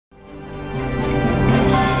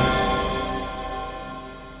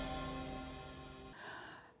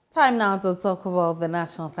Time now to talk about the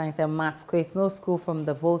National Science and Maths Quiz. No school from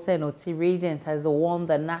the Volta and OT regions has won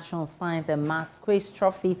the National Science and Maths Quiz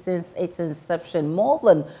trophy since its inception more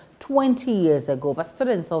than 20 years ago. But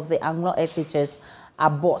students of the Anlo SHS,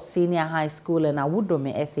 Abot Senior High School and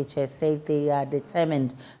Awudome SHS say they are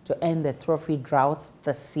determined to end the trophy drought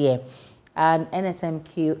this year. And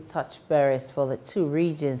NSMQ torchbearers for the two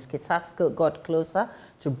regions, Kitasco got closer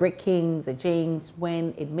to breaking the chains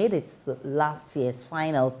when it made its last year's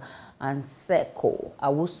finals, and Seko,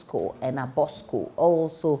 Awusko and Abosco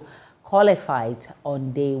also qualified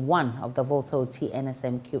on day one of the Volta OT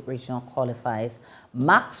NSMQ regional qualifiers.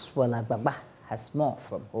 Maxwell Agbagba has more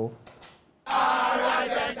from home.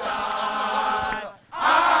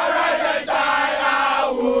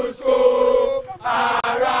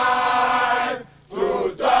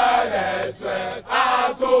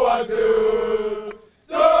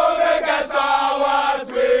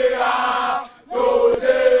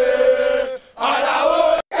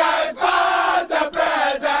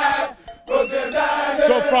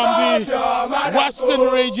 So from the western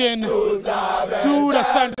region to the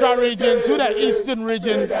central region to the eastern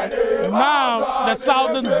region, now the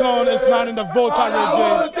southern zone is now in the Volta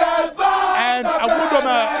region. And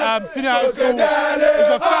Awudome Senior High School is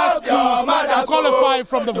the first school to qualify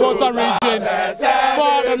from the Volta region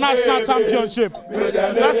for the national championship.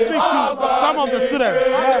 Let's speak to some of the students.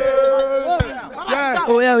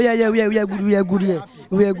 Oh yeah, we are good. We are good.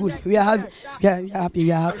 We are happy.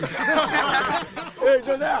 We are happy.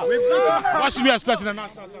 What should we expect in the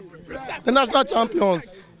national champions? The national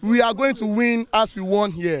champions, we are going to win as we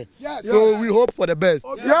won here. So we hope for the best.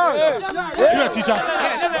 You're a teacher.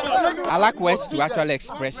 I like words to actually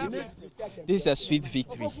express it. This is a sweet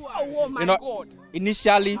victory. You know,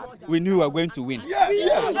 initially we knew we were going to win,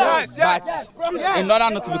 but in order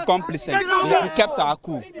not to be complacent, we kept our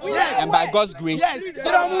cool, and by God's grace,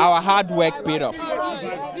 our hard work paid off.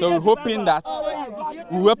 So we're hoping that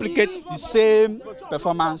we replicate the same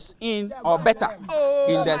performance in or better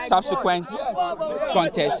in the subsequent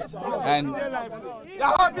contest, and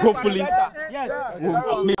hopefully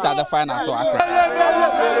we'll meet at the final. So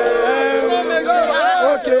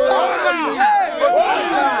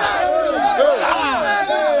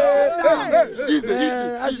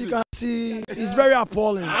As you can see, it's very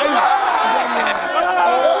appalling.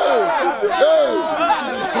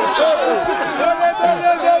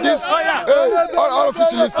 All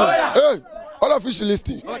official listing. All official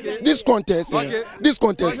listing. This contest,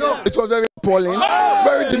 it was very appalling,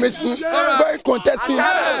 very dimension, very contesting,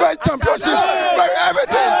 very championship, very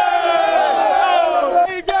everything.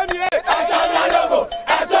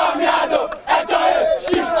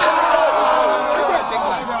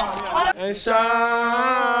 And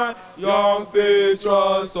shine, young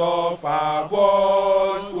patrons of our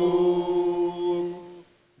boys' school.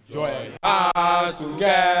 Join us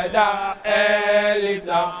together and lift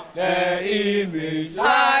up the image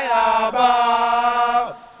high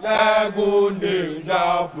above. The good news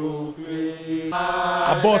are proclaimed.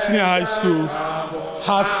 Abot Senior High School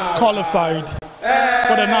has qualified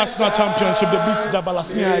for the national championship. They beat Dabala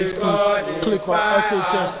Senior High School, Click for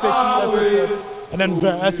SHS, SHS, and then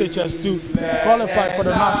Ver SHS to qualify for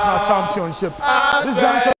the national championship. This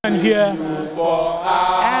gentleman here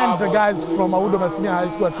and the guys from Awudome Senior High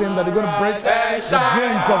School are saying that they're going to break the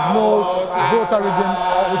chains of no Volta region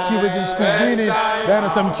or OT region school winning the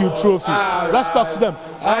NSMQ trophy. Let's talk to them.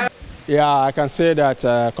 Yeah, I can say that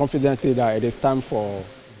confidently that it is time for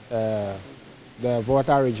the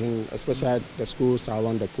Volta region, especially the schools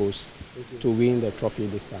along the coast, to win the trophy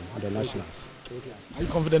this time at the nationals. Are you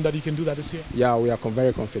confident that you can do that this year? Yeah, we are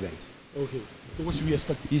very confident. Okay. So what should we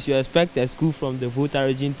expect? You should expect a school from the Volta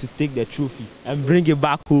region to take the trophy and bring it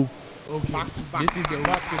back home. Okay. Back to back. This is the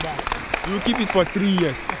back to back. You will keep it for 3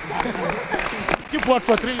 years. Keep what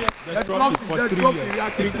for 3 years? The trophy for 3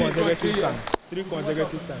 years. 3 consecutive times. 3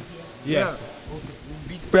 consecutive times. Yes. Okay. We'll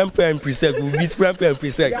beat Prempe and Presec. We'll beat Prempe and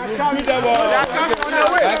Presec. On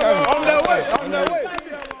the way.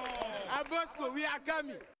 We are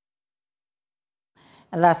coming.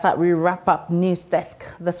 And that's how we wrap up News Desk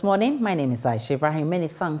this morning. My name is Aisha Ibrahim. Many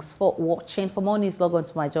thanks for watching. For more news, log on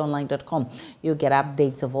to myjoyonline.com. You'll get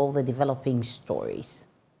updates of all the developing stories.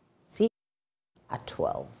 See you at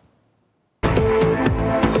 12.